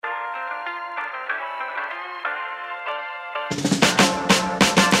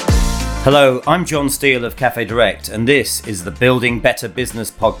Hello, I'm John Steele of Cafe Direct, and this is the Building Better Business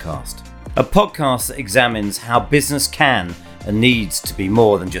podcast, a podcast that examines how business can and needs to be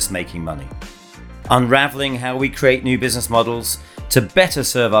more than just making money, unraveling how we create new business models to better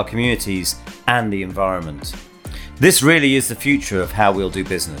serve our communities and the environment. This really is the future of how we'll do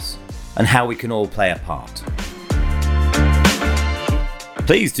business and how we can all play a part.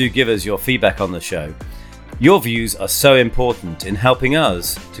 Please do give us your feedback on the show. Your views are so important in helping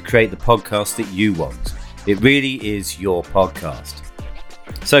us to create the podcast that you want. It really is your podcast.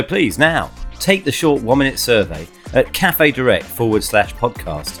 So please now take the short 1-minute survey at Cafe Direct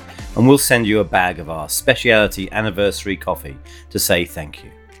 /podcast and we'll send you a bag of our specialty anniversary coffee to say thank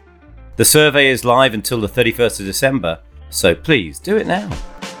you. The survey is live until the 31st of December, so please do it now.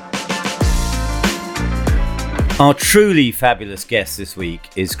 Our truly fabulous guest this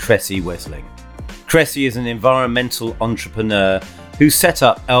week is Kresse Wesling. Kresse is an environmental entrepreneur who set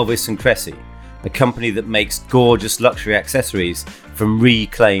up Elvis Kresse, a company that makes gorgeous luxury accessories from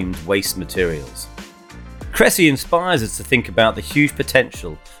reclaimed waste materials. Kresse inspires us to think about the huge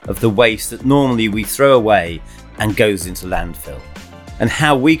potential of the waste that normally we throw away and goes into landfill, and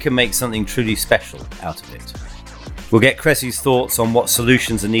how we can make something truly special out of it. We'll get Kresse's thoughts on what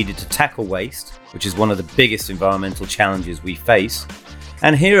solutions are needed to tackle waste, which is one of the biggest environmental challenges we face,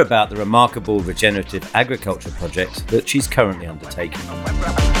 and hear about the remarkable regenerative agriculture project that she's currently undertaking.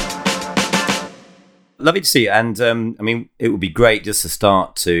 Lovely to see you. And it would be great just to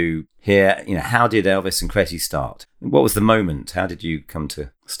start to hear, how did Elvis Kresse start? What was the moment? How did you come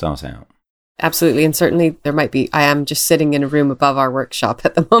to start out? Absolutely. And certainly I am just sitting in a room above our workshop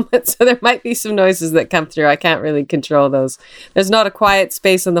at the moment. So there might be some noises that come through. I can't really control those. There's not a quiet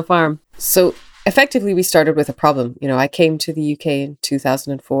space on the farm. So effectively, we started with a problem. I came to the UK in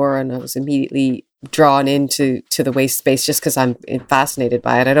 2004 and I was immediately drawn into the waste space just because I'm fascinated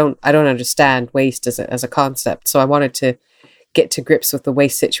by it. I don't understand waste as a concept. So I wanted to get to grips with the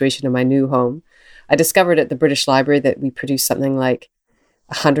waste situation in my new home. I discovered at the British Library that we produce something like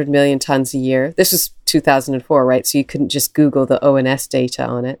 100 million tons a year. This was 2004, right? So you couldn't just Google the ONS data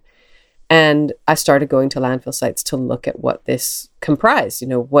on it. And I started going to landfill sites to look at what this comprised.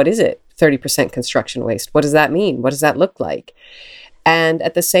 What is it? 30% construction waste. What does that mean? What does that look like? And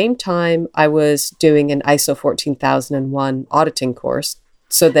at the same time, I was doing an ISO 14001 auditing course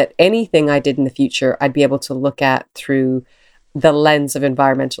so that anything I did in the future, I'd be able to look at through the lens of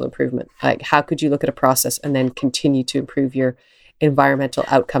environmental improvement. Like, how could you look at a process and then continue to improve your environmental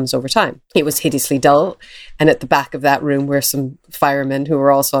outcomes over time? It was hideously dull. And at the back of that room were some firemen who were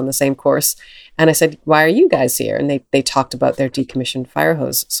also on the same course. And I said, why are you guys here? And they talked about their decommissioned fire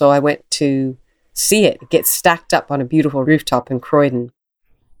hose. So I went to see it get stacked up on a beautiful rooftop in Croydon.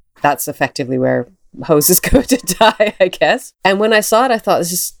 That's effectively where hoses go to die, I guess. And when I saw it, I thought,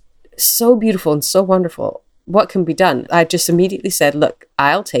 this is so beautiful and so wonderful. What can be done? I just immediately said, look,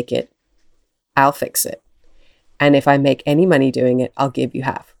 I'll take it. I'll fix it. And if I make any money doing it, I'll give you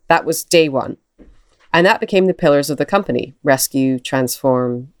half. That was day one. And that became the pillars of the company: rescue,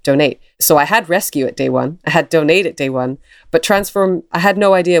 transform, donate. So I had rescue at day one. I had donate at day one. But transform, I had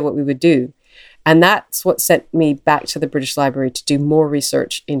no idea what we would do. And that's what sent me back to the British Library to do more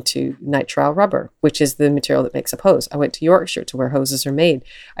research into nitrile rubber, which is the material that makes up hose. I went to Yorkshire to where hoses are made.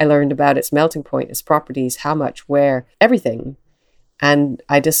 I learned about its melting point, its properties, how much, where, everything. And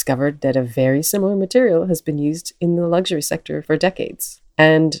I discovered that a very similar material has been used in the luxury sector for decades.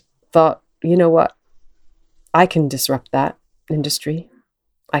 And thought, you know what? I can disrupt that industry.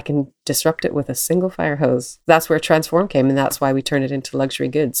 I can disrupt it with a single fire hose. That's where Transform came, and that's why we turned it into luxury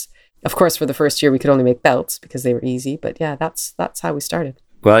goods. Of course, for the first year, we could only make belts because they were easy. But yeah, that's how we started.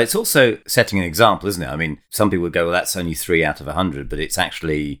 Well, it's also setting an example, isn't it? Some people would go, well, that's only 3 out of 100, but it's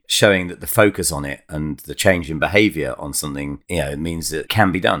actually showing that the focus on it and the change in behaviour on something, it means that it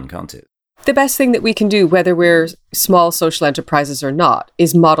can be done, can't it? The best thing that we can do, whether we're small social enterprises or not,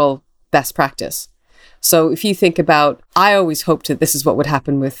 is model best practice. So if you think about, I always hoped that this is what would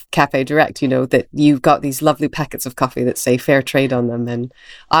happen with Cafe Direct, that you've got these lovely packets of coffee that say fair trade on them. And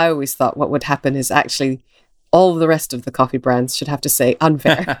I always thought what would happen is actually all the rest of the coffee brands should have to say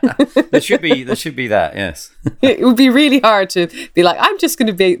unfair. There should be that, yes. It would be really hard to be like, I'm just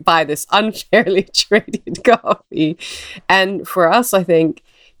going to buy this unfairly traded coffee. And for us, I think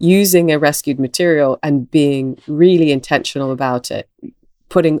using a rescued material and being really intentional about it,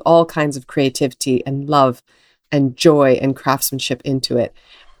 putting all kinds of creativity and love and joy and craftsmanship into it,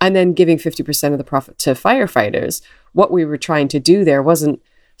 and then giving 50% of the profit to firefighters. What we were trying to do there wasn't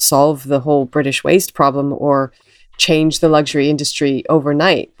solve the whole British waste problem or change the luxury industry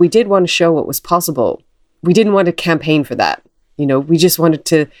overnight. We did want to show what was possible. We didn't want to campaign for that. We just wanted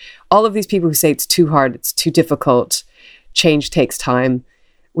to, all of these people who say it's too hard, it's too difficult, change takes time.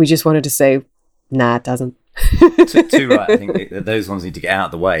 We just wanted to say, nah, it doesn't. Too right. I think those ones need to get out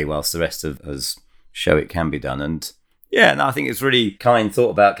of the way whilst the rest of us show it can be done. And yeah, no, I think it's really kind thought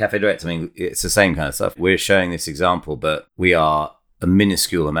about Cafe Direct. I mean, it's the same kind of stuff. We're showing this example, but we are a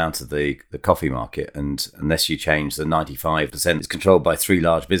minuscule amount of the coffee market, and unless you change the 95% is controlled by 3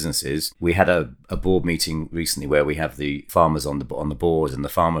 large businesses. We had a board meeting recently where we have the farmers on the board, and the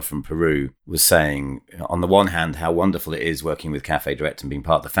farmer from Peru was saying, on the one hand, how wonderful it is working with Cafe Direct and being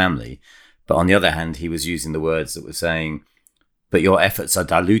part of the family, but on the other hand, he was using the words that were saying, but your efforts are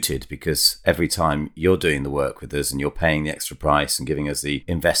diluted because every time you're doing the work with us and you're paying the extra price and giving us the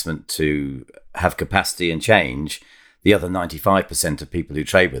investment to have capacity and change, the other 95% of people who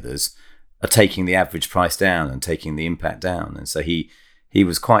trade with us are taking the average price down and taking the impact down. And so he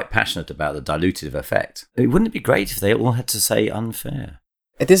was quite passionate about the dilutive effect. Wouldn't it be great if they all had to say unfair?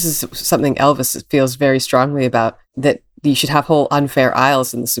 This is something Elvis feels very strongly about, that you should have whole unfair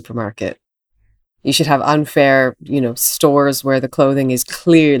aisles in the supermarket. You should have unfair, stores where the clothing is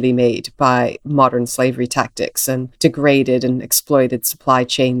clearly made by modern slavery tactics and degraded and exploited supply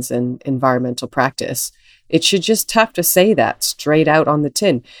chains and environmental practice. It should just have to say that straight out on the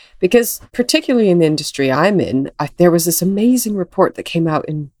tin. Because particularly in the industry I'm in, there was this amazing report that came out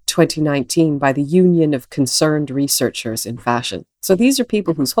in 2019 by the Union of Concerned Researchers in Fashion. So these are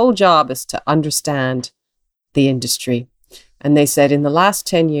people whose whole job is to understand the industry. And they said in the last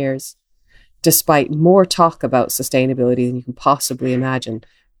 10 years, despite more talk about sustainability than you can possibly imagine,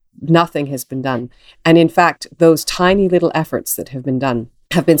 nothing has been done. And in fact, those tiny little efforts that have been done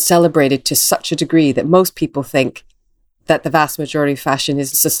have been celebrated to such a degree that most people think that the vast majority of fashion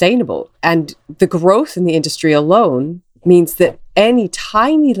is sustainable. And the growth in the industry alone means that any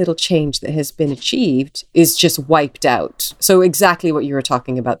tiny little change that has been achieved is just wiped out. So exactly what you were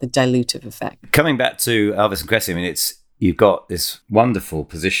talking about, the dilutive effect. Coming back to Elvis and Kresse, I mean, you've got this wonderful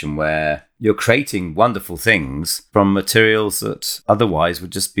position where you're creating wonderful things from materials that otherwise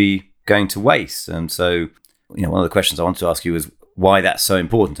would just be going to waste. And so, one of the questions I want to ask you is why that's so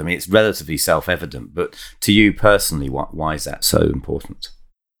important. I mean, it's relatively self-evident, but to you personally, why is that so important?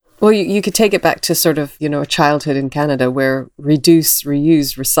 Well, you could take it back to sort of, a childhood in Canada where reduce,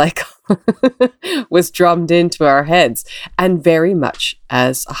 reuse, recycle was drummed into our heads, and very much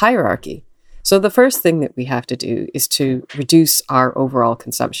as a hierarchy. So the first thing that we have to do is to reduce our overall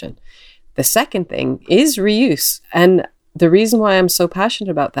consumption. The second thing is reuse. And the reason why I'm so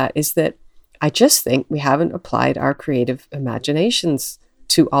passionate about that is that I just think we haven't applied our creative imaginations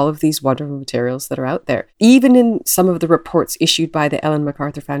to all of these wonderful materials that are out there. Even in some of the reports issued by the Ellen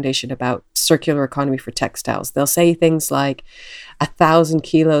MacArthur Foundation about circular economy for textiles, they'll say things like 1,000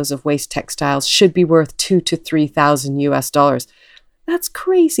 kilos of waste textiles should be worth $2,000 to $3,000. That's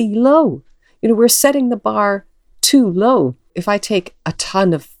crazy low. We're setting the bar too low. If I take a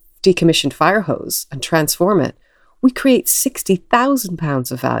ton of decommissioned fire hose and transform it, we create 60,000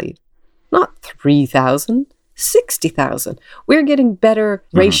 pounds of value. Not 3,000, 60,000. We're getting better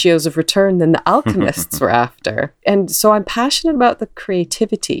ratios of return than the alchemists were after. And so I'm passionate about the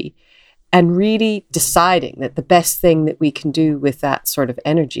creativity and really deciding that the best thing that we can do with that sort of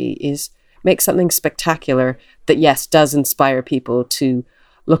energy is make something spectacular that, yes, does inspire people to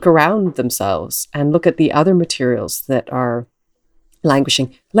look around themselves and look at the other materials that are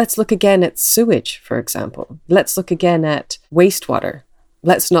languishing. Let's look again at sewage, for example. Let's look again at wastewater.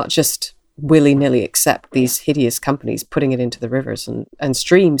 Let's not just willy-nilly accept these hideous companies putting it into the rivers and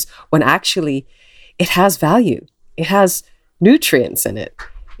streams when actually it has value. It has nutrients in it.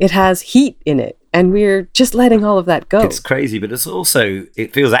 It has heat in it. And we're just letting all of that go. It's crazy, but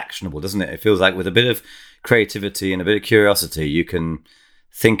it feels actionable, doesn't it? It feels like with a bit of creativity and a bit of curiosity, you can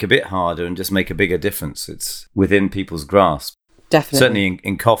think a bit harder and just make a bigger difference. It's within people's grasp. Definitely. Certainly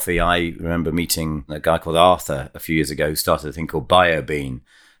in coffee, I remember meeting a guy called Arthur a few years ago who started a thing called BioBean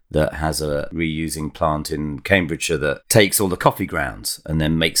that has a reusing plant in Cambridgeshire that takes all the coffee grounds and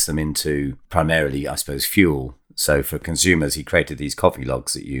then makes them into primarily, I suppose, fuel. So for consumers, he created these coffee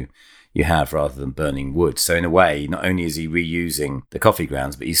logs that you have rather than burning wood. So in a way, not only is he reusing the coffee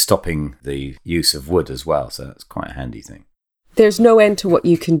grounds, but he's stopping the use of wood as well. So that's quite a handy thing. There's no end to what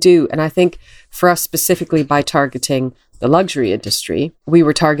you can do. And I think for us specifically, by targeting the luxury industry, we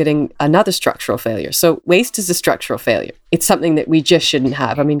were targeting another structural failure. So waste is a structural failure. it's something that we just shouldn't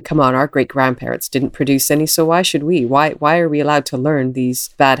have. I mean, come on, our great grandparents didn't produce any, so why should we? Why are we allowed to learn these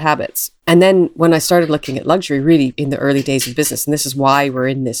bad habits? And then when I started looking at luxury really in the early days of business, and this is why we're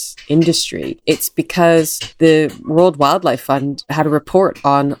in this industry, it's because the World Wildlife Fund had a report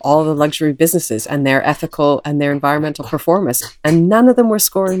on all the luxury businesses and their ethical and their environmental performance, and none of them were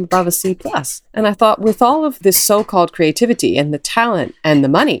scoring above a C+. And I thought, with all of this so-called creativity and the talent and the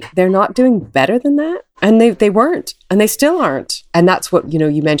money, they're not doing better than that? And they weren't, and they still aren't. And that's what,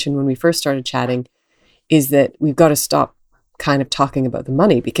 you mentioned when we first started chatting, is that we've got to stop kind of talking about the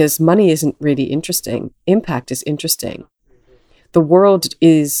money, because money isn't really interesting. Impact is interesting. The world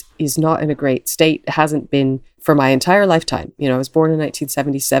is not in a great state. It hasn't been for my entire lifetime. I was born in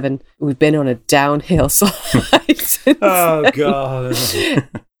 1977. We've been on a downhill slide since Oh, then. God.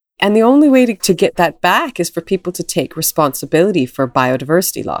 And the only way to get that back is for people to take responsibility for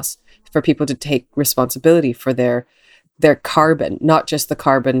biodiversity loss, for people to take responsibility for their carbon, not just the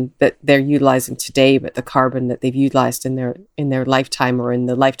carbon that they're utilizing today, but the carbon that they've utilized in their lifetime or in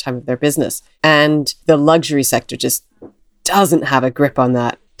the lifetime of their business. And the luxury sector just doesn't have a grip on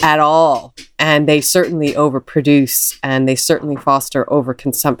that at all. And they certainly overproduce, and they certainly foster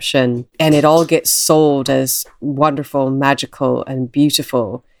overconsumption, and it all gets sold as wonderful, magical, and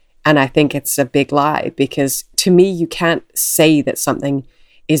beautiful. And I think it's a big lie, because to me, you can't say that something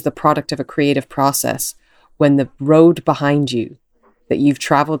is the product of a creative process when the road behind you that you've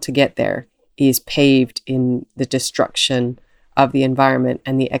traveled to get there is paved in the destruction of the environment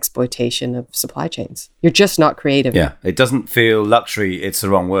and the exploitation of supply chains. You're just not creative. Yeah, it doesn't feel luxury. It's the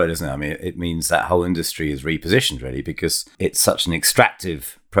wrong word, isn't it? I mean, it means that whole industry is repositioned, really, because it's such an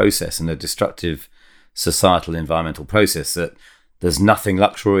extractive process and a destructive societal environmental process that there's nothing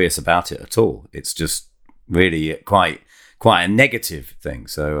luxurious about it at all. It's just really quite a negative thing.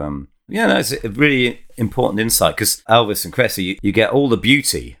 So, it's a really important insight, because Elvis and Kresse, you get all the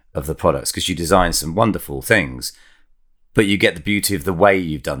beauty of the products because you design some wonderful things, but you get the beauty of the way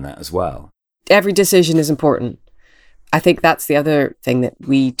you've done that as well. Every decision is important. I think that's the other thing that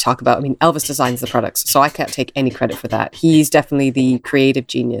we talk about. I mean, Elvis designs the products, so I can't take any credit for that. He's definitely the creative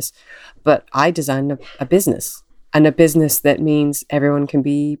genius, but I designed a business. And a business that means everyone can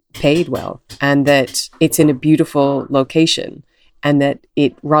be paid well, and that it's in a beautiful location, and that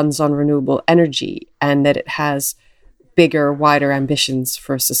it runs on renewable energy, and that it has bigger, wider ambitions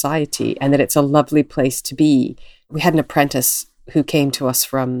for society, and that it's a lovely place to be. We had an apprentice who came to us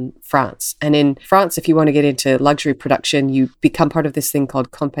from France. And in France, if you want to get into luxury production, you become part of this thing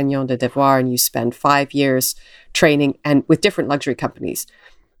called Compagnon de Devoir, and you spend 5 years training and with different luxury companies.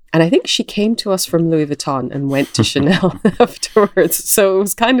 And I think she came to us from Louis Vuitton and went to Chanel afterwards. So it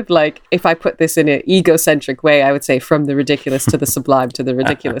was kind of like, if I put this in an egocentric way, I would say from the ridiculous to the sublime to the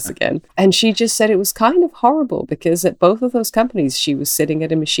ridiculous again. And she just said it was kind of horrible, because at both of those companies, she was sitting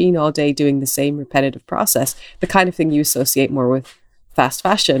at a machine all day doing the same repetitive process, the kind of thing you associate more with fast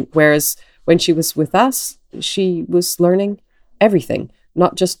fashion. Whereas when she was with us, she was learning everything.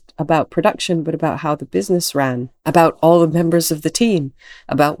 Not just about production, but about how the business ran, about all the members of the team,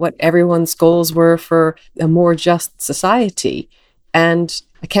 about what everyone's goals were for a more just society. And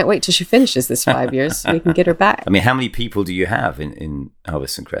I can't wait till she finishes this 5 years so we can get her back. I mean, how many people do you have in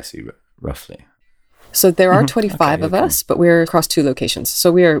Elvis and Kresse, roughly? So there are 25 of us, but we're across 2 locations.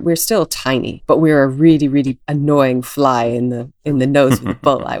 So we're still tiny, but we're a really, really annoying fly in the nose of the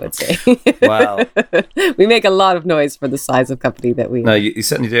bull, I would say. Wow. We make a lot of noise for the size of company that we... No, you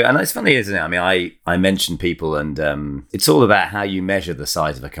certainly do. And it's funny, isn't it? I mean, I mention people, and it's all about how you measure the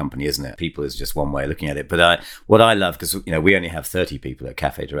size of a company, isn't it? People is just one way of looking at it. But what I love, because we only have 30 people at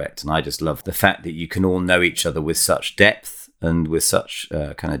Cafe Direct, and I just love the fact that you can all know each other with such depth and with such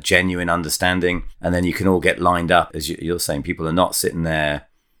kind of genuine understanding. And then you can all get lined up, as you're saying. People are not sitting there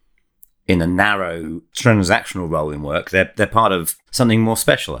in a narrow transactional role in work. They're part of something more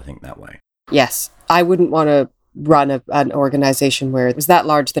special, I think, that way. Yes. I wouldn't want to run an organization where it was that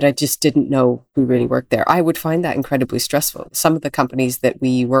large that I just didn't know who really worked there. I would find that incredibly stressful. Some of the companies that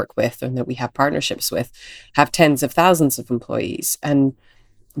we work with and that we have partnerships with have tens of thousands of employees, and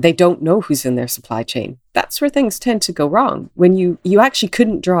they don't know who's in their supply chain. That's where things tend to go wrong, when you actually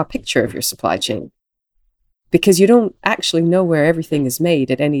couldn't draw a picture of your supply chain, because you don't actually know where everything is made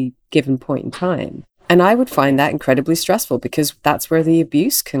at any given point in time. And I would find that incredibly stressful, because that's where the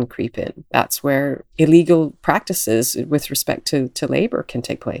abuse can creep in. That's where illegal practices with respect to labor can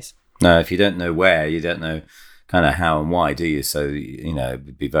take place. No, if you don't know where, you don't know kind of how and why, do you? So, it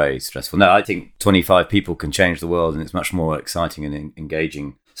would be very stressful. No, I think 25 people can change the world, and it's much more exciting and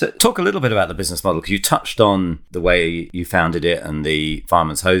engaging. So talk a little bit about the business model, because you touched on the way you founded it and the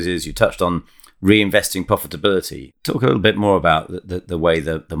fireman's hoses. You touched on reinvesting profitability. Talk a little bit more about the way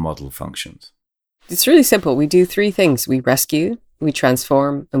the model functions. It's really simple. We do three things. We rescue, we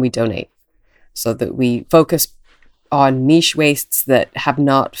transform, and we donate. So that we focus on niche wastes that have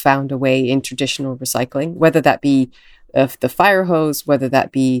not found a way in traditional recycling, whether that be the fire hose, whether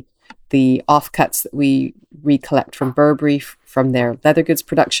that be the offcuts that we recollect from Burberry from their leather goods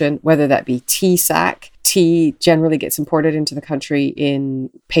production, whether that be tea sack. Tea generally gets imported into the country in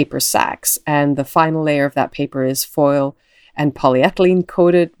paper sacks, and the final layer of that paper is foil and polyethylene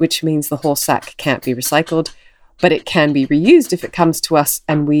coated, which means the whole sack can't be recycled, but it can be reused if it comes to us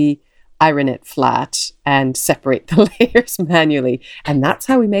and we iron it flat and separate the layers manually. And that's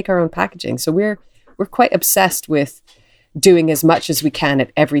how we make our own packaging. So we're quite obsessed with doing as much as we can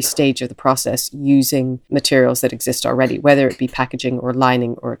at every stage of the process using materials that exist already, whether it be packaging or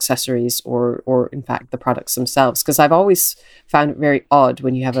lining or accessories or in fact the products themselves. Because I've always found it very odd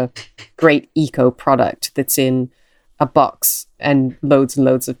when you have a great eco product that's in a box and loads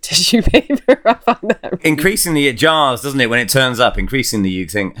of tissue paper. I find that really... Increasingly it jars, doesn't it, when it turns up? Increasingly you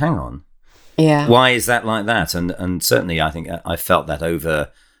think, hang on. Yeah. Why is that like that? And certainly I think I felt that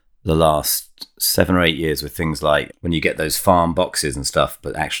over the last 7 or 8 years with things like when you get those farm boxes and stuff,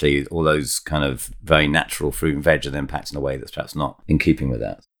 but actually all those kind of very natural fruit and veg are then packed in a way that's perhaps not in keeping with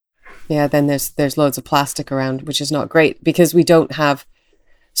that. Yeah, then there's loads of plastic around, which is not great because we don't have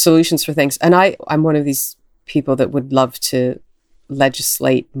solutions for things. And I'm one of these people that would love to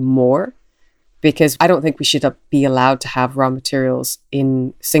legislate more, because I don't think we should be allowed to have raw materials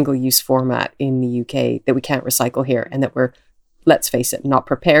in single-use format in the UK that we can't recycle here and that we're, let's face it, not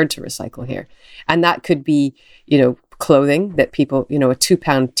prepared to recycle here. And that could be, clothing that people, a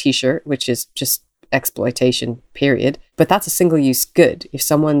 £2 t-shirt, which is just exploitation, period. But that's a single-use good. If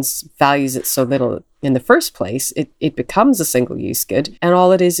someone values it so little in the first place, it becomes a single-use good. And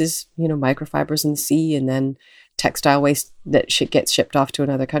all it is, microfibers in the sea and then textile waste that gets shipped off to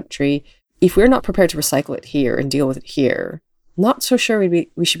another country. If we're not prepared to recycle it here and deal with it here, not so sure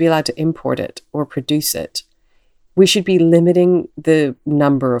we should be allowed to import it or produce it. We should be limiting the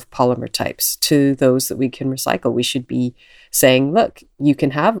number of polymer types to those that we can recycle. We should be saying, look, you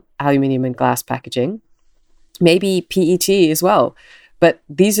can have aluminium and glass packaging, maybe PET as well, but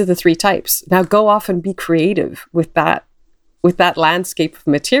these are the 3 types. Now go off and be creative with that landscape of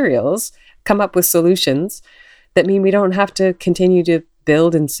materials, come up with solutions that mean we don't have to continue to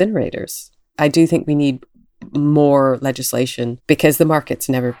build incinerators. I do think we need more legislation because the market's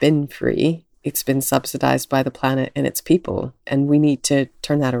never been free. It's been subsidized by the planet and its people, and we need to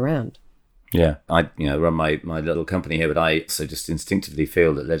turn that around. Yeah, I run my little company here, but I also just instinctively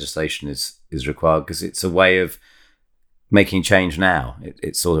feel that legislation is required because it's a way of making change now.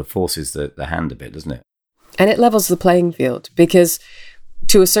 It sort of forces the hand a bit, doesn't it? And it levels the playing field because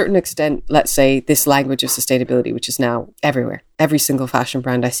to a certain extent, let's say this language of sustainability, which is now everywhere, every single fashion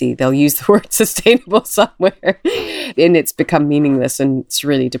brand I see, they'll use the word sustainable somewhere and it's become meaningless and it's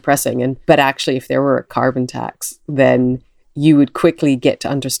really depressing. But actually, if there were a carbon tax, then you would quickly get to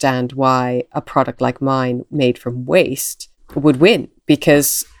understand why a product like mine made from waste would win,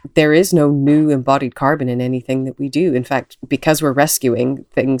 because there is no new embodied carbon in anything that we do. In fact, because we're rescuing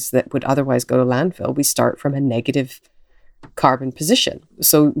things that would otherwise go to landfill, we start from a negative carbon position.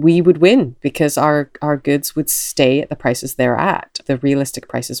 So we would win because our goods would stay at the prices they're at, the realistic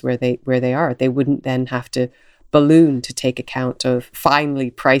prices where they are. They wouldn't then have to balloon to take account of finally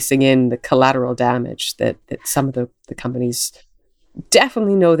pricing in the collateral damage that some of the companies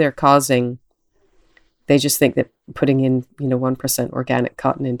definitely know they're causing. They just think that putting in 1% organic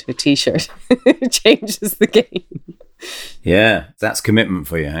cotton into a t-shirt changes the game. Yeah, that's commitment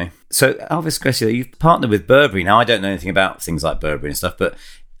for you, eh? So, Elvis Kresse, you've partnered with Burberry. Now, I don't know anything about things like Burberry and stuff, but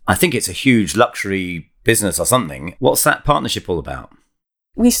I think it's a huge luxury business or something. What's that partnership all about?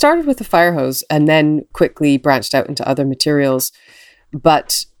 We started with the fire hose and then quickly branched out into other materials.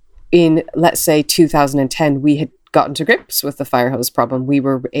 But in, let's say, 2010, we had gotten to grips with the fire hose problem. We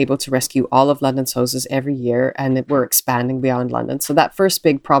were able to rescue all of London's hoses every year, and we're expanding beyond London. So that first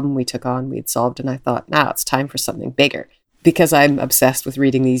big problem we took on, we had solved, and I thought, now it's time for something bigger. Because I'm obsessed with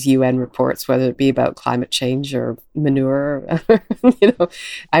reading these UN reports, whether it be about climate change or manure.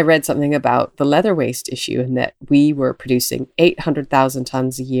 I read something about the leather waste issue and that we were producing 800,000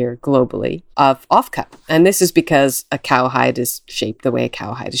 tons a year globally of offcut. And this is because a cowhide is shaped the way a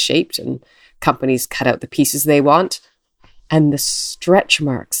cowhide is shaped, and companies cut out the pieces they want, and the stretch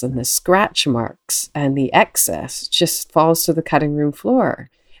marks and the scratch marks and the excess just falls to the cutting room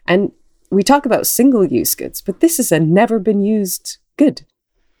floor. And we talk about single-use goods, but this is a never-been-used good.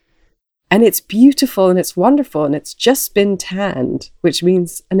 And it's beautiful and it's wonderful and it's just been tanned, which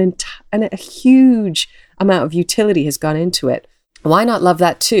means a huge amount of utility has gone into it. Why not love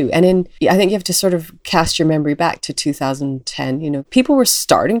that too? And I think you have to sort of cast your memory back to 2010. People were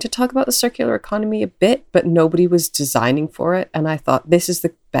starting to talk about the circular economy a bit, but nobody was designing for it. And I thought this is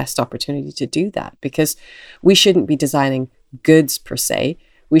the best opportunity to do that, because we shouldn't be designing goods per se.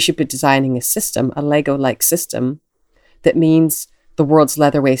 We should be designing a system, a Lego-like system that means the world's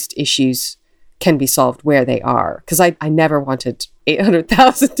leather waste issues can be solved where they are. Because I never wanted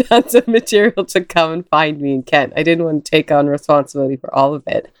 800,000 tons of material to come and find me in Kent. I didn't want to take on responsibility for all of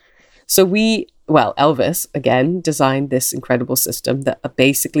it. So Elvis, again, designed this incredible system that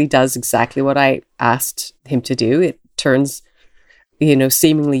basically does exactly what I asked him to do. It turns,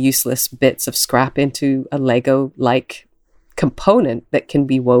 seemingly useless bits of scrap into a Lego-like component that can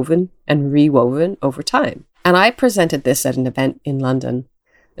be woven and rewoven over time. And I presented this at an event in London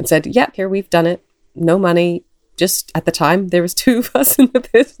and said, yeah, here, we've done it. No money. Just at the time, there was 2 of us in the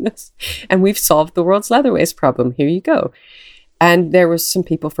business and we've solved the world's leather waste problem. Here you go. And there was some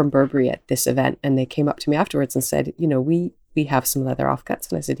people from Burberry at this event and they came up to me afterwards and said, we have some leather offcuts.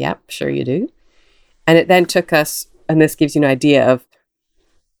 And I said, yeah, sure you do. And it then took us, and this gives you an idea of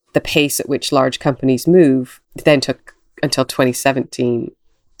the pace at which large companies move, it then took until 2017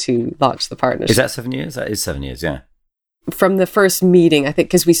 to launch the partnership. Is that 7 years? That is 7 years, yeah. From the first meeting, I think,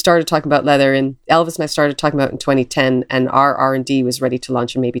 because we started talking about leather and Elvis and I started talking about it in 2010 and our R&D was ready to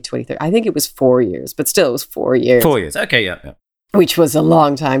launch in maybe 2030. I think it was 4 years, but still it was 4 years. 4 years, okay, yeah. Which was a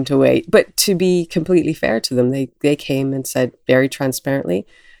long time to wait. But to be completely fair to them, they came and said very transparently,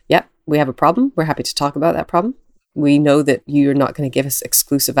 yep, we have a problem. We're happy to talk about that problem. We know that you're not going to give us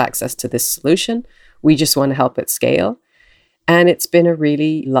exclusive access to this solution. We just want to help it scale. And it's been a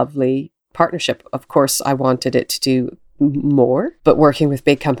really lovely partnership. Of course, I wanted it to do more, but working with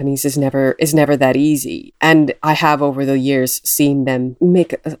big companies is never that easy. And I have over the years seen them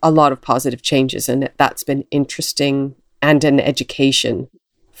make a lot of positive changes, and that's been interesting and an education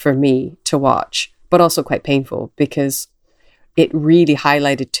for me to watch, but also quite painful because it really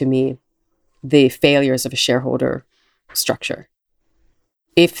highlighted to me the failures of a shareholder structure.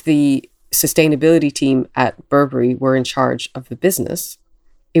 If the sustainability team at Burberry were in charge of the business,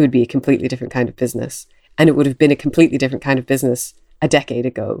 it would be a completely different kind of business. And it would have been a completely different kind of business a decade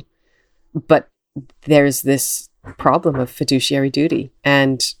ago. But there's this problem of fiduciary duty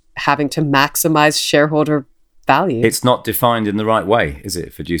and having to maximize shareholder value. It's not defined in the right way, is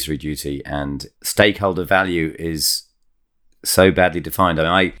it? Fiduciary duty and stakeholder value is so badly defined.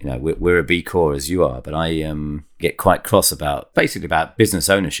 I mean, we're a B Corp as you are, but I get quite cross about business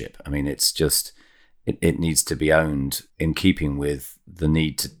ownership. I mean, it's just it needs to be owned in keeping with the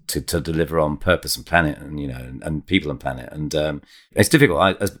need to deliver on purpose and planet and and people and planet. And it's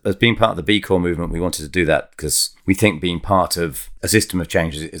difficult. As being part of the B Corp movement, we wanted to do that because we think being part of a system of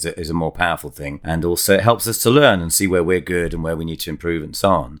change is a more powerful thing, and also it helps us to learn and see where we're good and where we need to improve and so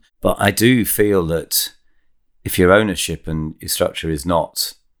on. But I do feel that if your ownership and your structure is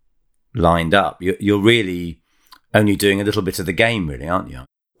not lined up, you're really only doing a little bit of the game, really, aren't you?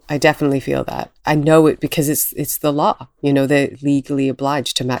 I definitely feel that. I know it because it's the law. They're legally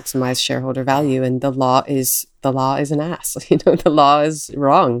obliged to maximize shareholder value, and the law is an ass. The law is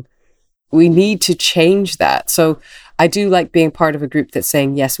wrong. We need to change that. So I do like being part of a group that's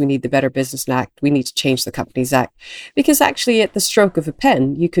saying, yes, we need the Better Business Act. We need to change the Companies Act. Because actually at the stroke of a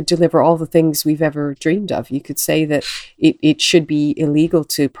pen, you could deliver all the things we've ever dreamed of. You could say that it should be illegal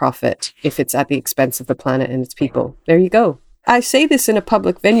to profit if it's at the expense of the planet and its people. There you go. I say this in a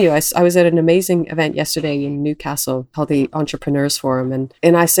public venue. I was at an amazing event yesterday in Newcastle called the Entrepreneurs Forum.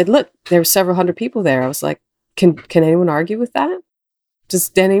 And I said, look, there were several hundred people there. I was like, can anyone argue with that? Does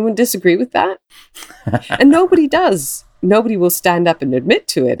anyone disagree with that? And nobody does. Nobody will stand up and admit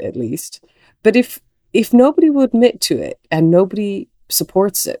to it, at least. But if nobody will admit to it and nobody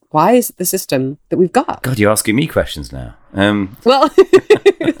supports it, why is it the system that we've got? God, you're asking me questions now. Well,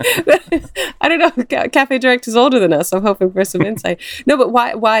 I don't know. Cafe Director's older than us. I'm hoping for some insight. No, but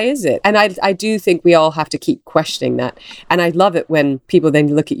why is it? And I do think we all have to keep questioning that. And I love it when people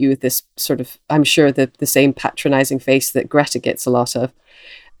then look at you with this sort of, I'm sure, the same patronizing face that Greta gets a lot of,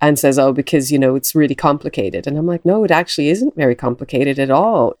 and says, oh, because, it's really complicated. And I'm like, no, it actually isn't very complicated at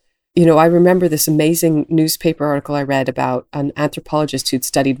all. I remember this amazing newspaper article I read about an anthropologist who'd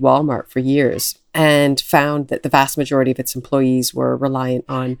studied Walmart for years and found that the vast majority of its employees were reliant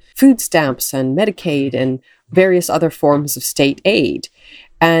on food stamps and Medicaid and various other forms of state aid.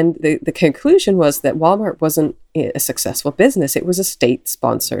 And the conclusion was that Walmart wasn't a successful business. It was a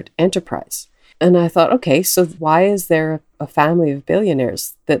state-sponsored enterprise. And I thought, okay, so why is there a family of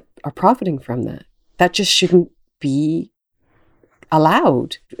billionaires that are profiting from that? That just shouldn't be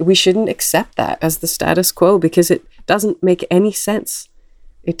allowed. We shouldn't accept that as the status quo because it doesn't make any sense.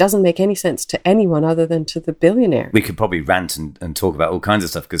 It doesn't make any sense to anyone other than to the billionaire. We could probably rant and talk about all kinds of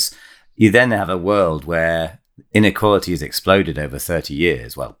stuff because you then have a world where inequality has exploded over 30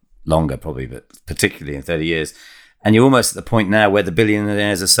 years. Well, longer probably, but particularly in 30 years. And you're almost at the point now where the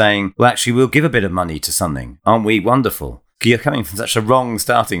billionaires are saying, well, actually, we'll give a bit of money to something. Aren't we wonderful? You're coming from such a wrong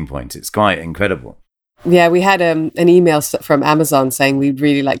starting point. It's quite incredible. Yeah, we had an email from Amazon saying we'd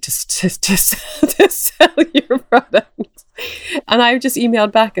really like to sell your product. And I just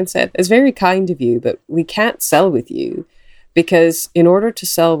emailed back and said, it's very kind of you, but we can't sell with you because in order to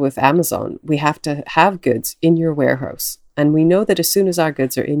sell with Amazon, we have to have goods in your warehouse. And we know that as soon as our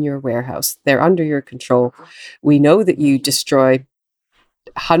goods are in your warehouse, they're under your control. We know that you destroy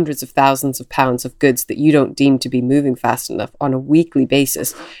hundreds of thousands of pounds of goods that you don't deem to be moving fast enough on a weekly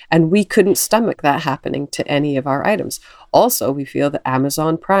basis. And we couldn't stomach that happening to any of our items. Also, we feel that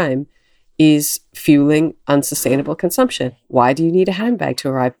Amazon Prime is fueling unsustainable consumption. Why do you need a handbag to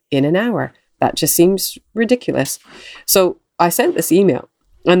arrive in an hour? That just seems ridiculous. So I sent this email.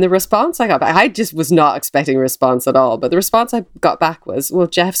 And the response I got back, I just was not expecting a response at all. But the response I got back was, well,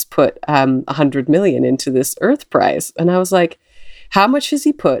 Jeff's put 100 million into this Earth Prize. And I was like, how much has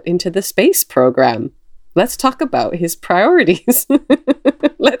he put into the space program? Let's talk about his priorities.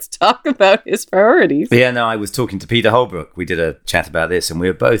 Let's talk about his priorities. Yeah, no, I was talking to Peter Holbrook. We did a chat about this and we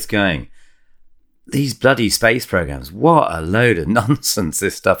were both going, these bloody space programs, what a load of nonsense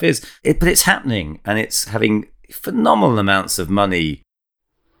this stuff is. But it's happening and it's having phenomenal amounts of money.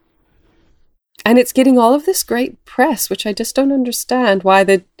 And it's getting all of this great press, which I just don't understand why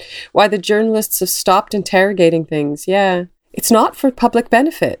the journalists have stopped interrogating things. Yeah. It's not for public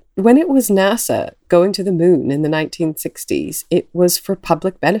benefit. When it was NASA going to the moon in the 1960s, it was for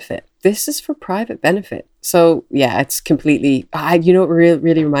public benefit. This is for private benefit. So yeah, it's completely, what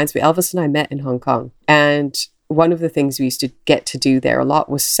really reminds me, Elvis and I met in Hong Kong. And one of the things we used to get to do there a lot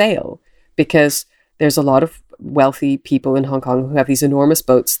was sail, because there's a lot of wealthy people in Hong Kong who have these enormous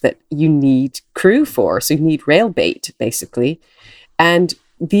boats that you need crew for. So you need rail bait, basically. And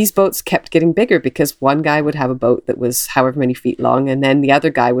these boats kept getting bigger because one guy would have a boat that was however many feet long, and then the other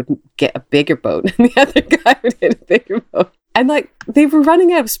guy would get a bigger boat, and the other guy would get a bigger boat. And they were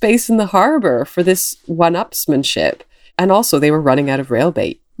running out of space in the harbor for this one-upsmanship. And also they were running out of rail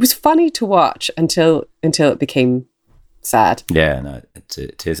bait. It was funny to watch until it became sad. Yeah, no,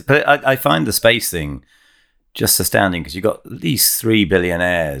 it is. But I find the space thing just astounding because you've got at least 3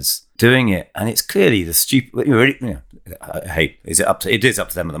 billionaires doing it, and it's clearly the stupid. Hey, it is up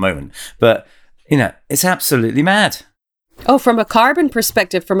to them at the moment, but it's absolutely mad. Oh, from a carbon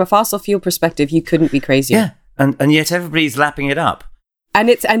perspective, from a fossil fuel perspective, you couldn't be crazier. Yeah, and yet everybody's lapping it up, and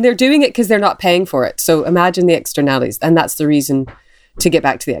they're doing it because they're not paying for it. So imagine the externalities, and that's the reason. To get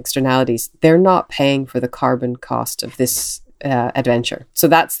back to the externalities, they're not paying for the carbon cost of this adventure. So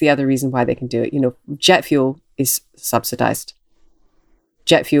that's the other reason why they can do it. Jet fuel is subsidized.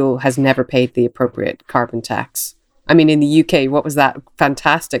 Jet fuel has never paid the appropriate carbon tax. I mean, in the UK, what was that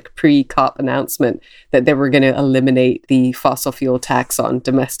fantastic pre-COP announcement that they were going to eliminate the fossil fuel tax on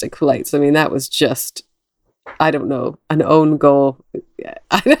domestic flights? I mean, that was just, I don't know, an own goal.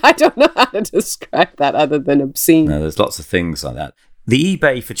 I don't know how to describe that other than obscene. No, there's lots of things like that. The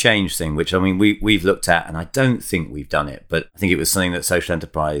eBay for change thing, which I mean, we've looked at, and I don't think we've done it, but I think it was something that Social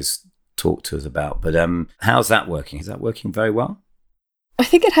Enterprise talked to us about. But how's that working? Is that working very well? I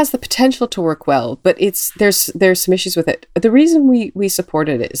think it has the potential to work well, but there's some issues with it. The reason we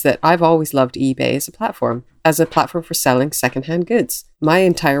supported it is that I've always loved eBay as a platform for selling secondhand goods. My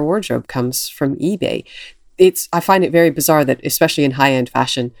entire wardrobe comes from eBay. I find it very bizarre that, especially in high-end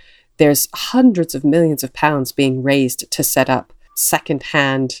fashion, there's hundreds of millions of pounds being raised to set up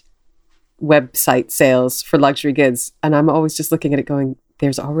secondhand website sales for luxury goods. And I'm always just looking at it going,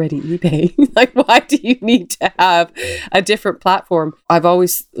 there's already eBay. Why do you need to have a different platform? I've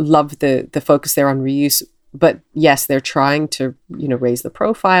always loved the focus there on reuse. But yes, they're trying to, raise the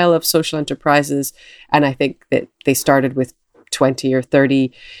profile of social enterprises. And I think that they started with 20 or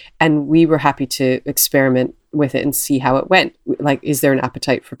 30, and we were happy to experiment with it and see how it went. Is there an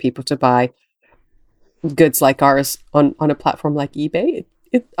appetite for people to buy goods like ours on a platform like eBay?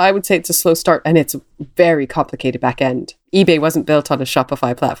 I would say it's a slow start, and it's a very complicated back end. eBay wasn't built on a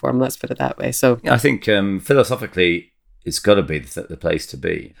Shopify platform, let's put it that way. So I think philosophically, it's got to be the place to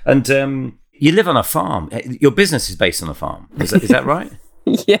be. And you live on a farm. Your business is based on a farm. Is that right?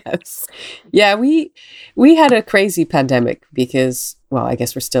 Yes. Yeah, we had a crazy pandemic because, well, I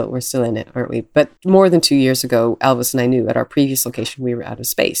guess we're still in it, aren't we? But more than 2 years ago, Elvis and I knew at our previous location we were out of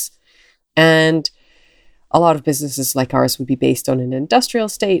space. And a lot of businesses like ours would be based on an industrial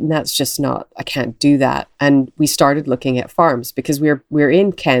estate, and that's just not, I can't do that. And we started looking at farms because we're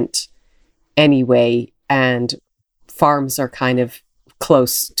in Kent anyway, and farms are kind of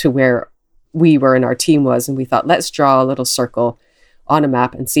close to where we were and our team was. And we thought, let's draw a little circle on a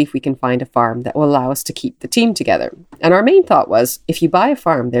map and see if we can find a farm that will allow us to keep the team together. And our main thought was, if you buy a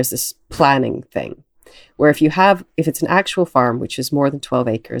farm, there's this planning thing where if it's an actual farm, which is more than 12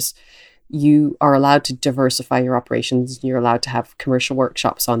 acres, you are allowed to diversify your operations. You're allowed to have commercial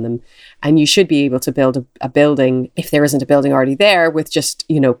workshops on them. And you should be able to build a building, if there isn't a building already there, with just,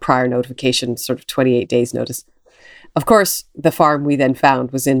 prior notification, sort of 28 days notice. Of course, the farm we then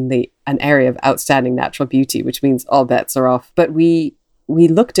found was in an area of outstanding natural beauty, which means all bets are off. But we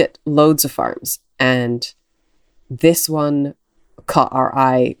looked at loads of farms, and this one caught our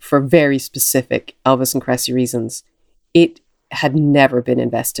eye for very specific Elvis and Kresse reasons. It had never been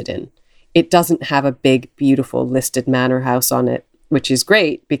invested in. It doesn't have a big, beautiful listed manor house on it, which is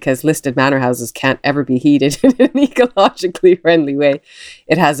great because listed manor houses can't ever be heated in an ecologically friendly way.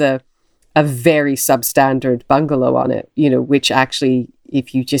 It has a very substandard bungalow on it, which actually,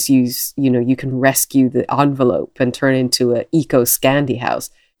 if you just use, you can rescue the envelope and turn into an eco-Scandi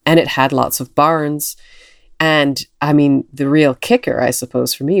house. And it had lots of barns. And I mean, the real kicker, I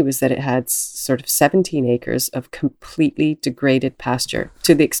suppose, for me was that it had sort of 17 acres of completely degraded pasture,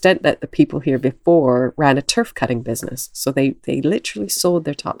 to the extent that the people here before ran a turf cutting business. So they literally sold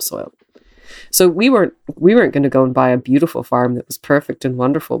their topsoil. So we weren't going to go and buy a beautiful farm that was perfect and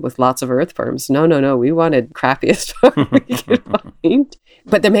wonderful with lots of earthworms. No. We wanted crappiest farm we could find.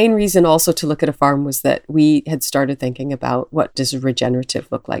 But the main reason also to look at a farm was that we had started thinking about, what does regenerative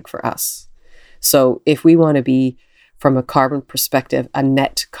look like for us? So if we want to be, from a carbon perspective, a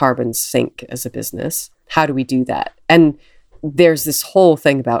net carbon sink as a business, how do we do that? And there's this whole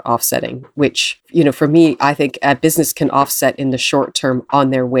thing about offsetting, which, for me, I think a business can offset in the short term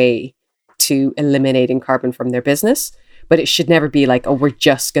on their way to eliminating carbon from their business, but it should never be like, oh, we're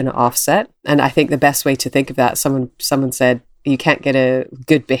just going to offset. And I think the best way to think of that, someone said, you can't get a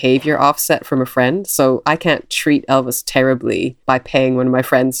good behavior offset from a friend. So I can't treat Elvis terribly by paying one of my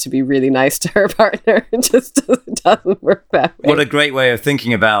friends to be really nice to her partner. It just doesn't work that way. What a great way of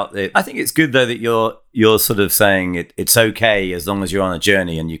thinking about it. I think it's good, though, that you're sort of saying it's okay as long as you're on a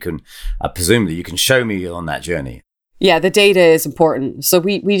journey, and you can, presumably, you can show me you're on that journey. Yeah, the data is important. So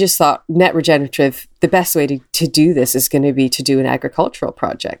we just thought net regenerative, the best way to do this is going to be to do an agricultural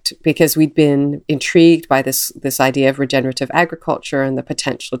project, because we'd been intrigued by this idea of regenerative agriculture and the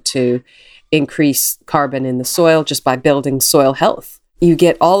potential to increase carbon in the soil just by building soil health. You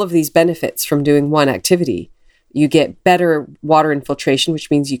get all of these benefits from doing one activity. You get better water infiltration, which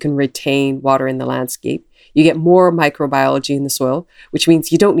means you can retain water in the landscape. You get more microbiology in the soil, which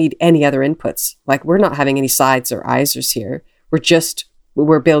means you don't need any other inputs. Like, we're not having any sides or isers here.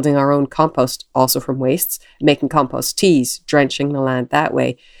 We're building our own compost also from wastes, making compost teas, drenching the land that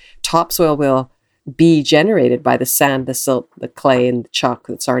way. Topsoil will be generated by the sand, the silt, the clay, and the chalk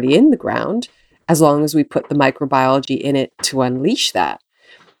that's already in the ground, as long as we put the microbiology in it to unleash that.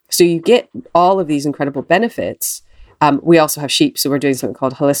 So you get all of these incredible benefits. We also have sheep, so we're doing something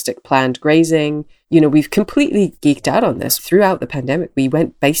called holistic planned grazing. We've completely geeked out on this throughout the pandemic. We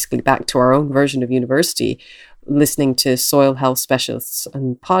went basically back to our own version of university, listening to soil health specialists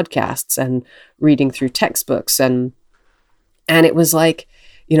and podcasts and reading through textbooks. And it was like,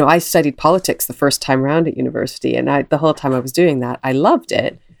 I studied politics the first time around at university, and the whole time I was doing that, I loved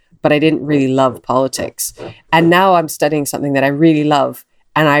it, but I didn't really love politics. And now I'm studying something that I really love,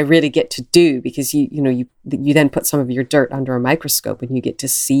 and I really get to do, because you then put some of your dirt under a microscope and you get to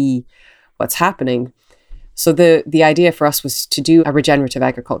see what's happening. So the idea for us was to do a regenerative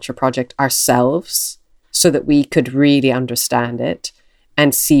agriculture project ourselves so that we could really understand it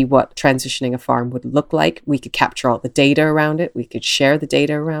and see what transitioning a farm would look like. We could capture all the data around it. We could share the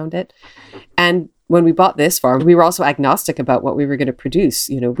data around it. And when we bought this farm, we were also agnostic about what we were going to produce.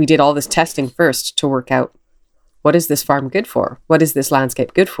 We did all this testing first to work out, what is this farm good for? What is this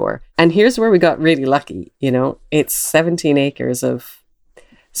landscape good for? And here's where we got really lucky. It's 17 acres of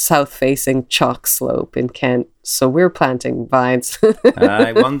south-facing chalk slope in Kent. So we're planting vines.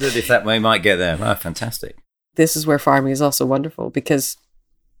 I wondered if that way might get there. Oh, fantastic. This is where farming is also wonderful, because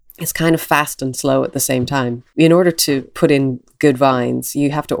it's kind of fast and slow at the same time. In order to put in good vines, you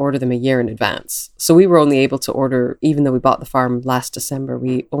have to order them a year in advance. So we were only able to order, even though we bought the farm last December,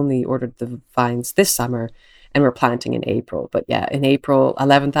 we only ordered the vines this summer. and we're planting in April. But yeah, in April,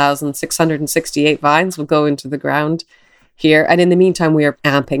 11,668 vines will go into the ground here. And in the meantime, we are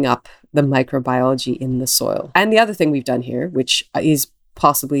amping up the microbiology in the soil. And the other thing we've done here, which is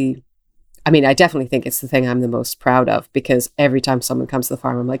possibly, I definitely think it's the thing I'm the most proud of, because every time someone comes to the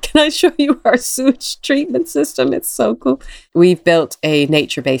farm, I'm like, can I show you our sewage treatment system? It's so cool. We've built a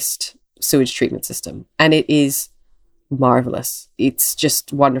nature-based sewage treatment system, and it is marvelous. It's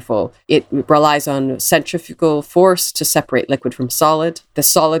just wonderful. It relies on centrifugal force to separate liquid from solid. The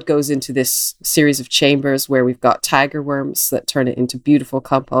solid goes into this series of chambers where we've got tiger worms that turn it into beautiful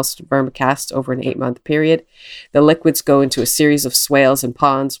compost vermicast over an 8-month period. The liquids go into a series of swales and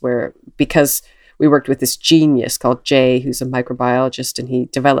ponds where, because we worked with this genius called Jay, who's a microbiologist, and he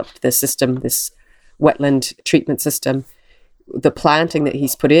developed this system, this wetland treatment system, the planting that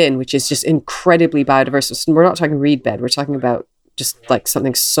he's put in, which is just incredibly biodiverse. We're not talking reed bed. We're talking about just like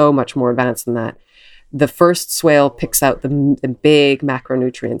something so much more advanced than that. The first swale picks out the big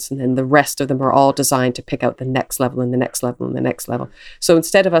macronutrients, and then the rest of them are all designed to pick out the next level and the next level and the next level. So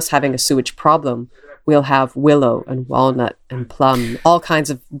instead of us having a sewage problem, we'll have willow and walnut and plum, all kinds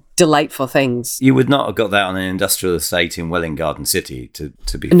of delightful things. You would not have got that on an industrial estate in Welwyn Garden City,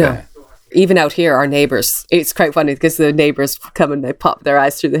 to be No. fair. Even out here, our neighbours, it's quite funny because the neighbours come and they pop their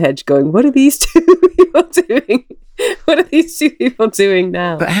eyes through the hedge going, what are these two people doing? What are these two people doing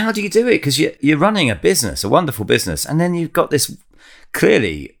now? But how do you do it? Because you're running a business, a wonderful business, and then you've got this,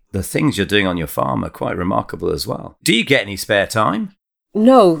 clearly the things you're doing on your farm are quite remarkable as well. Do you get any spare time?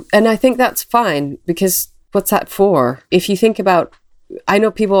 No, and I think that's fine, because what's that for? If you think about, I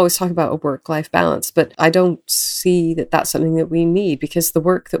know people always talk about a work-life balance, but I don't see that that's something that we need, because the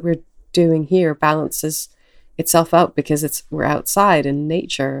work that we're doing here balances itself out because we're outside in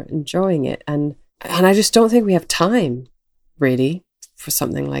nature enjoying it, and I just don't think we have time really for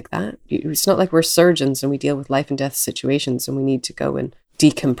something like that. It's not like we're surgeons and we deal with life and death situations and we need to go and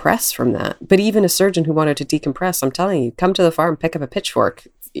decompress from that. But even a surgeon who wanted to decompress, I'm telling you, come to the farm, pick up a pitchfork.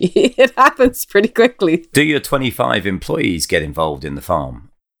 It happens pretty quickly. Do your 25 employees get involved in the farm?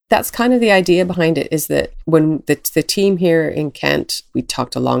 That's kind of the idea behind it, is that when the team here in Kent, we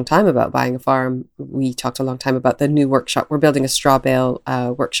talked a long time about buying a farm. We talked a long time about the new workshop. We're building a straw bale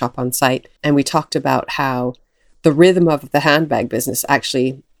workshop on site. And we talked about how the rhythm of the handbag business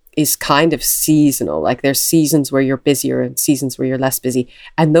actually is kind of seasonal. Like there's seasons where you're busier and seasons where you're less busy.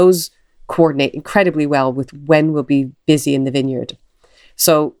 And those coordinate incredibly well with when we'll be busy in the vineyard.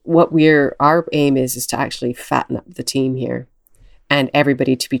 So what our aim is to actually fatten up the team here. And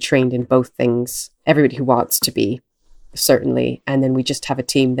everybody to be trained in both things, everybody who wants to be, certainly. And then we just have a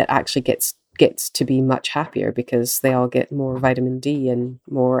team that actually gets to be much happier because they all get more vitamin D and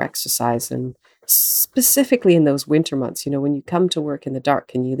more exercise. And specifically in those winter months, when you come to work in the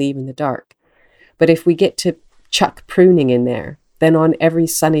dark and you leave in the dark. But if we get to chuck pruning in there, then on every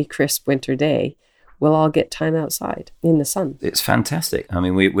sunny, crisp winter day, we'll all get time outside in the sun. It's fantastic. I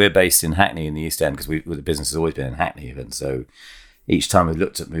mean, we're based in Hackney in the East End because the business has always been in Hackney even. So each time we've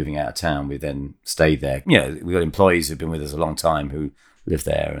looked at moving out of town, we then stayed there. We've got employees who've been with us a long time who live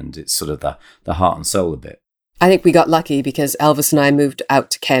there, and it's sort of the heart and soul a bit. I think we got lucky because Elvis and I moved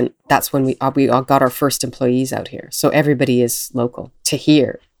out to Kent. That's when we all got our first employees out here. So everybody is local to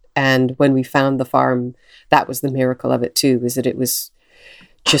here. And when we found the farm, that was the miracle of it too, is that it was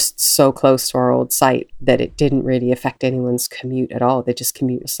just so close to our old site that it didn't really affect anyone's commute at all. They just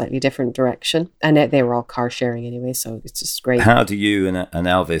commute a slightly different direction. And they were all car sharing anyway, so it's just great. How do you and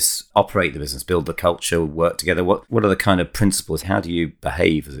Elvis operate the business, build the culture, work together? What are the kind of principles? How do you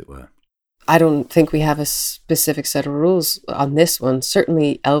behave, as it were? I don't think we have a specific set of rules on this one.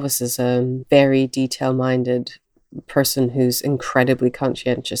 Certainly Elvis is a very detail-minded person who's incredibly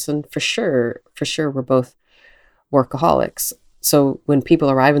conscientious. And for sure, we're both workaholics. So when people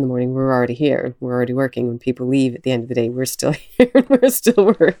arrive in the morning, we're already here. We're already working. When people leave at the end of the day, we're still here and we're still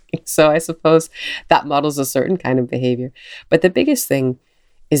working. So I suppose that models a certain kind of behavior. But the biggest thing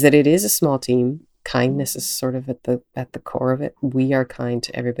is that it is a small team. Kindness is sort of at the core of it. We are kind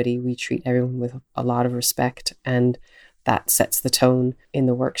to everybody. We treat everyone with a lot of respect, and that sets the tone in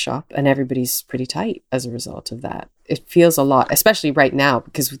the workshop. And everybody's pretty tight as a result of that. It feels a lot, especially right now,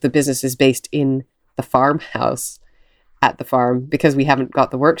 because the business is based in the farmhouse at the farm, because we haven't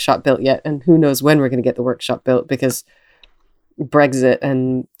got the workshop built yet. And who knows when we're going to get the workshop built, because Brexit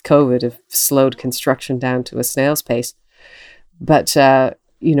and COVID have slowed construction down to a snail's pace. But,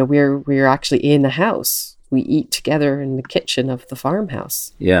 we're actually in the house. We eat together in the kitchen of the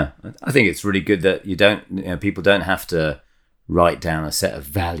farmhouse. Yeah. I think it's really good that people don't have to write down a set of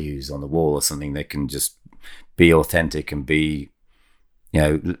values on the wall or something. They can just be authentic and be,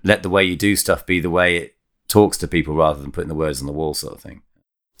 let the way you do stuff be the way it talks to people rather than putting the words on the wall sort of thing.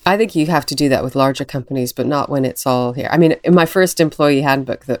 I think you have to do that with larger companies, but not when it's all here. I mean, in my first employee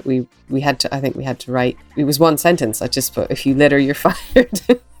handbook that we had to write, it was one sentence. I just put, if you litter, you're fired.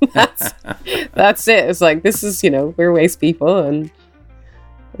 That's it. It's like, this is, we're waste people, and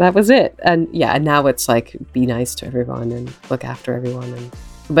that was it. And yeah, and now it's like, be nice to everyone and look after everyone.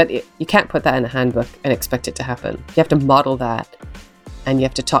 But you can't put that in a handbook and expect it to happen. You have to model that, and you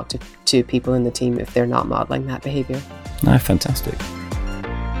have to talk to people in the team if they're not modeling that behavior. No, fantastic.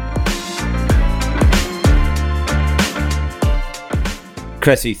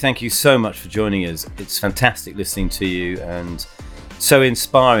 Kresse, thank you so much for joining us. It's fantastic listening to you, and so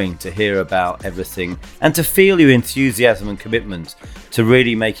inspiring to hear about everything and to feel your enthusiasm and commitment to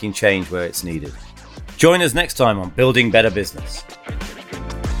really making change where it's needed. Join us next time on Building Better Business.